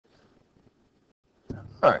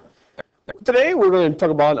All right. Today we're going to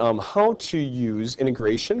talk about how to use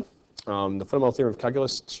integration, the fundamental theorem of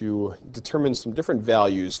calculus, to determine some different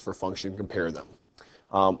values for function and compare them.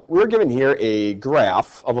 We're given here a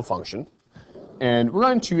graph of a function, and we're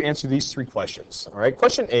going to answer these three questions. All right.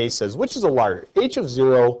 Question A says, which is a larger, h of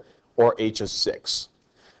 0 or h of 6?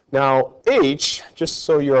 Now, h, just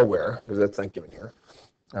so you're aware, because that's not given here,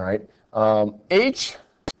 all right, h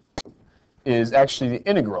is actually the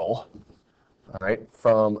integral, all right,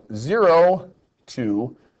 from 0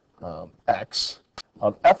 to x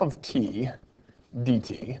of f of t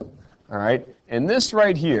dt, all right, and this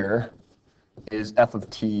right here is f of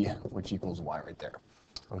t, which equals y right there,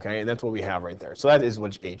 okay, and that's what we have right there. So that is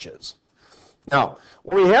what h is. Now,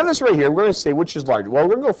 when we have this right here, we're going to say which is larger. Well,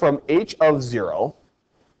 we're going to go from h of 0,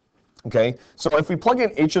 okay, so if we plug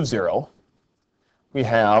in h of 0, we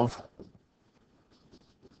have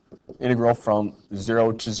integral from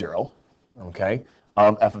 0 to 0, okay,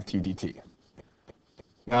 of f of t dt.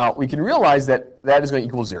 Now, we can realize that that is going to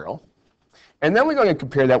equal 0. And then we're going to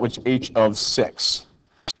compare that with h of 6.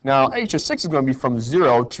 Now, h of 6 is going to be from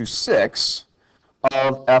 0 to 6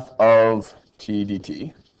 of f of t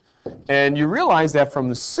dt. And you realize that from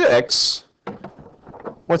the 6,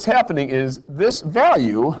 what's happening is this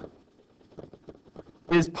value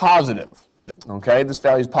is positive. Okay, this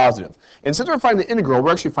value is positive. And since we're finding the integral,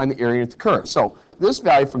 we're actually finding the area of the curve. So this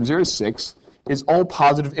value from 0 to 6 is all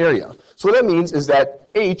positive area. So what that means is that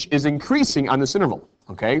h is increasing on this interval.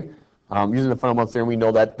 Okay, using the fundamental theorem, we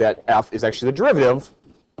know that f is actually the derivative,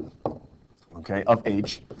 okay, of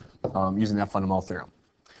h, using that fundamental theorem.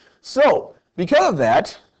 So because of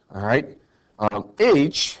that, all right,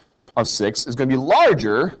 h of 6 is going to be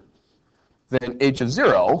larger than h of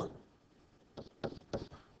 0.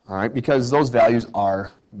 All right, because those values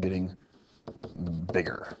are getting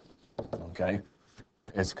bigger, okay?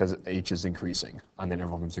 It's because h is increasing on the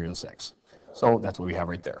interval from 0 to 6. So that's what we have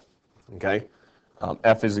right there, okay?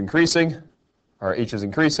 F is increasing, or h is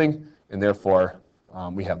increasing, and therefore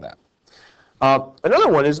we have that. Another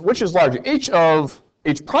one is, which is larger, h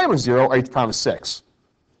prime of 0 or h prime of 6?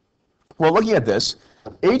 Well, looking at this,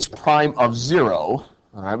 h prime of 0, all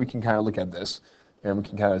right, we can kind of look at this, and we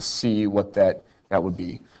can kind of see what that would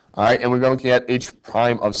be. All right, and we're going to look at h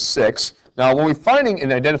prime of 6. Now, when we're finding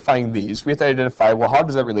and identifying these, we have to identify, well, how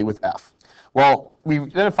does that relate with f? Well, we've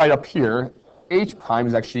identified up here, h prime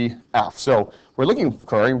is actually f. So we're looking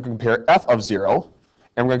for, we compare f of 0,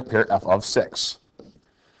 and we're going to compare f of 6.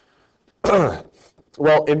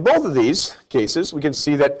 Well, in both of these cases, we can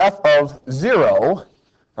see that f of 0, all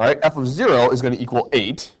right, f of 0 is going to equal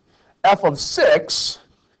 8. F of 6,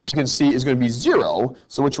 you can see, is going to be 0.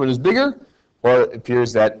 So which one is bigger? Well, it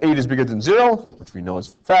appears that 8 is bigger than 0, which we know is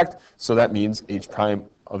a fact, so that means h prime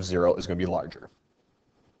of 0 is going to be larger.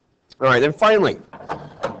 All right, then finally,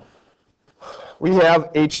 we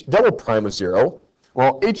have h double prime of 0.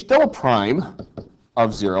 Well, h double prime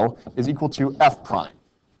of 0 is equal to f prime.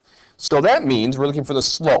 So that means we're looking for the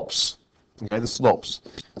slopes, okay, the slopes.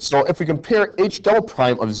 So if we compare h double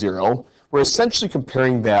prime of 0, we're essentially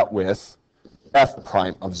comparing that with f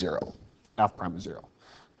prime of 0, f prime of 0.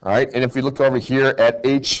 All right, and if we look over here at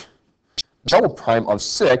h double prime of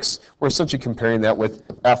 6, we're essentially comparing that with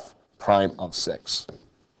f prime of 6.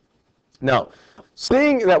 Now,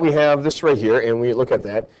 seeing that we have this right here, and we look at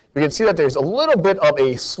that, we can see that there's a little bit of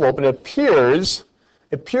a slope, and it appears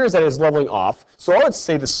that it's leveling off. So I would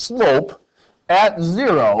say the slope at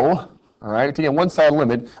 0, all right, taking a one-sided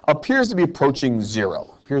limit, appears to be approaching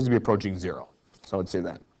 0. Appears to be approaching 0. So I would say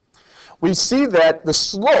that. We see that the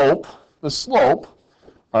slope,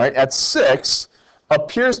 all right, at 6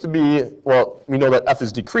 appears to be, well, we know that f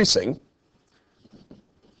is decreasing.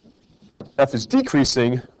 F is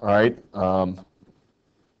decreasing, all right,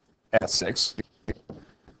 at 6.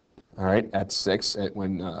 All right, at 6,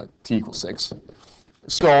 when t equals 6.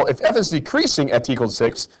 So if f is decreasing at t equals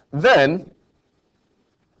 6, then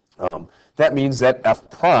that means that f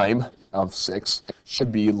prime of 6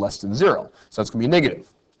 should be less than 0. So it's going to be negative.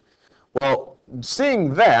 Well,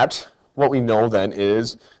 seeing that, what we know then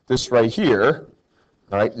is this right here,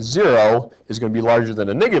 all right, 0 is going to be larger than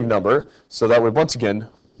a negative number, so that would once again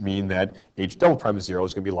mean that h double prime of 0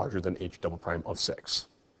 is going to be larger than h double prime of 6.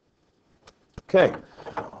 Okay,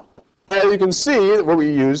 as you can see, what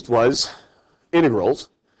we used was integrals,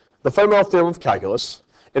 the fundamental theorem of calculus,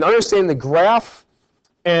 and understanding the graph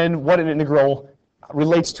and what an integral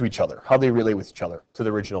relates to each other, how they relate with each other to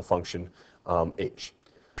the original function h,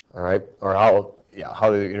 all right, or how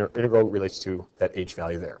the integral relates to that h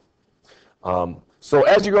value there. So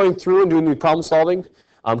as you're going through and doing the problem solving,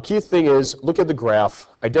 key thing is look at the graph,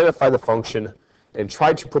 identify the function, and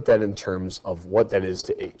try to put that in terms of what that is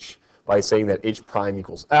to h by saying that h prime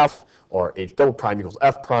equals f or h double prime equals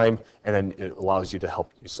f prime, and then it allows you to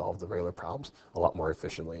help you solve the regular problems a lot more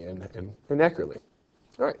efficiently and accurately.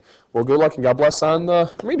 All right. Well, good luck and God bless on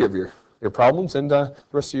the remainder of your problems and the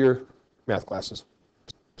rest of your math classes.